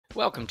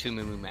Welcome to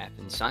Moo Math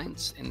and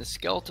Science and the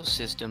skeletal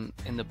system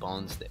and the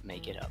bones that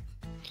make it up.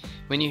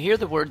 When you hear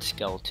the word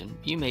skeleton,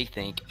 you may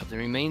think of the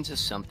remains of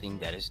something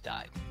that has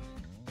died.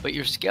 But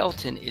your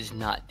skeleton is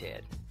not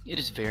dead. It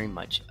is very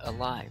much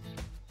alive.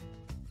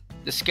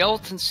 The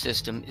skeleton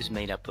system is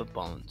made up of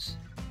bones.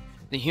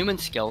 The human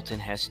skeleton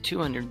has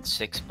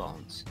 206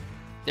 bones.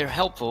 They're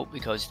helpful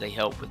because they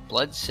help with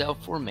blood cell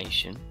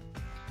formation,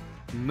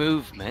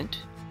 movement,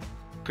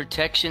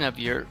 protection of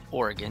your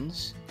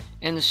organs,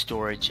 and the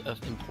storage of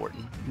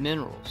important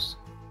minerals.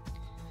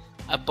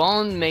 A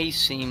bone may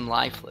seem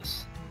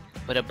lifeless,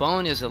 but a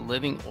bone is a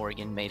living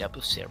organ made up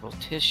of several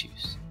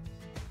tissues.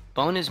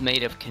 Bone is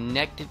made of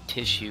connective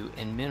tissue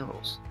and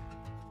minerals.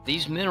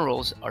 These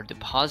minerals are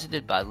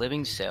deposited by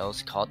living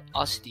cells called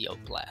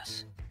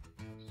osteoblasts.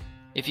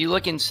 If you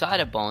look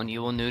inside a bone,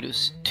 you will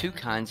notice two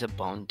kinds of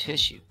bone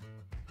tissue.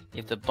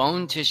 If the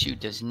bone tissue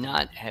does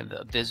not have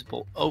a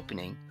visible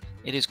opening,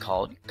 it is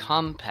called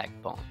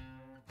compact bone.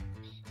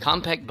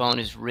 Compact bone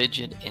is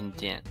rigid and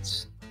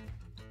dense.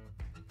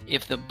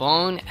 If the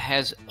bone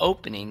has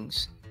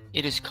openings,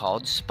 it is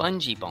called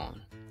spongy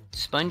bone.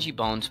 Spongy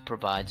bones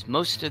provides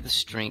most of the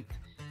strength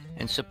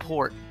and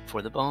support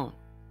for the bone.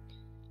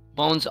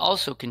 Bones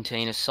also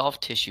contain a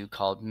soft tissue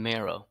called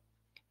marrow.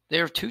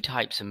 There are two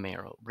types of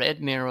marrow: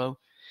 red marrow,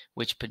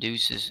 which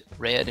produces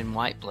red and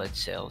white blood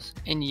cells,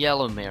 and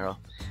yellow marrow,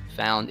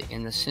 found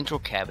in the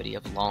central cavity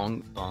of long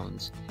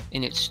bones,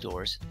 and it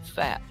stores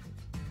fat.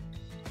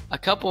 A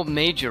couple of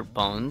major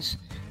bones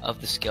of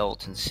the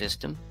skeleton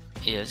system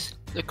is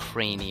the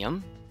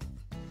cranium,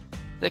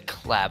 the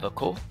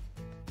clavicle,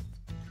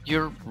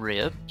 your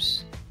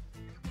ribs,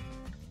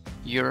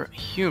 your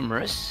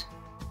humerus,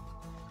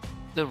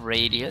 the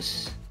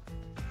radius,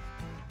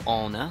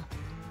 ulna,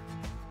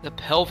 the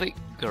pelvic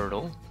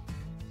girdle,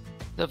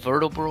 the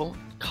vertebral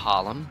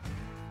column,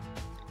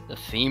 the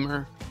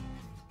femur,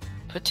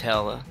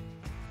 patella,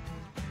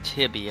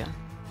 tibia,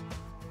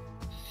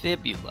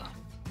 fibula,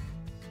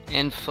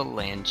 and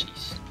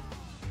phalanges.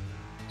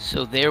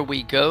 So there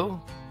we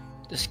go,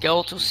 the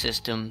skeletal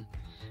system,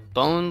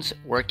 bones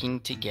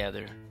working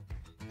together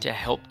to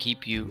help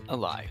keep you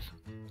alive.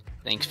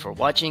 Thanks for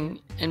watching,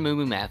 and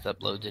Moo Math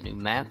uploads a new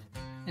math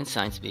and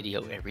science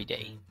video every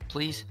day.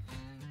 Please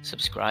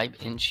subscribe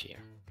and share.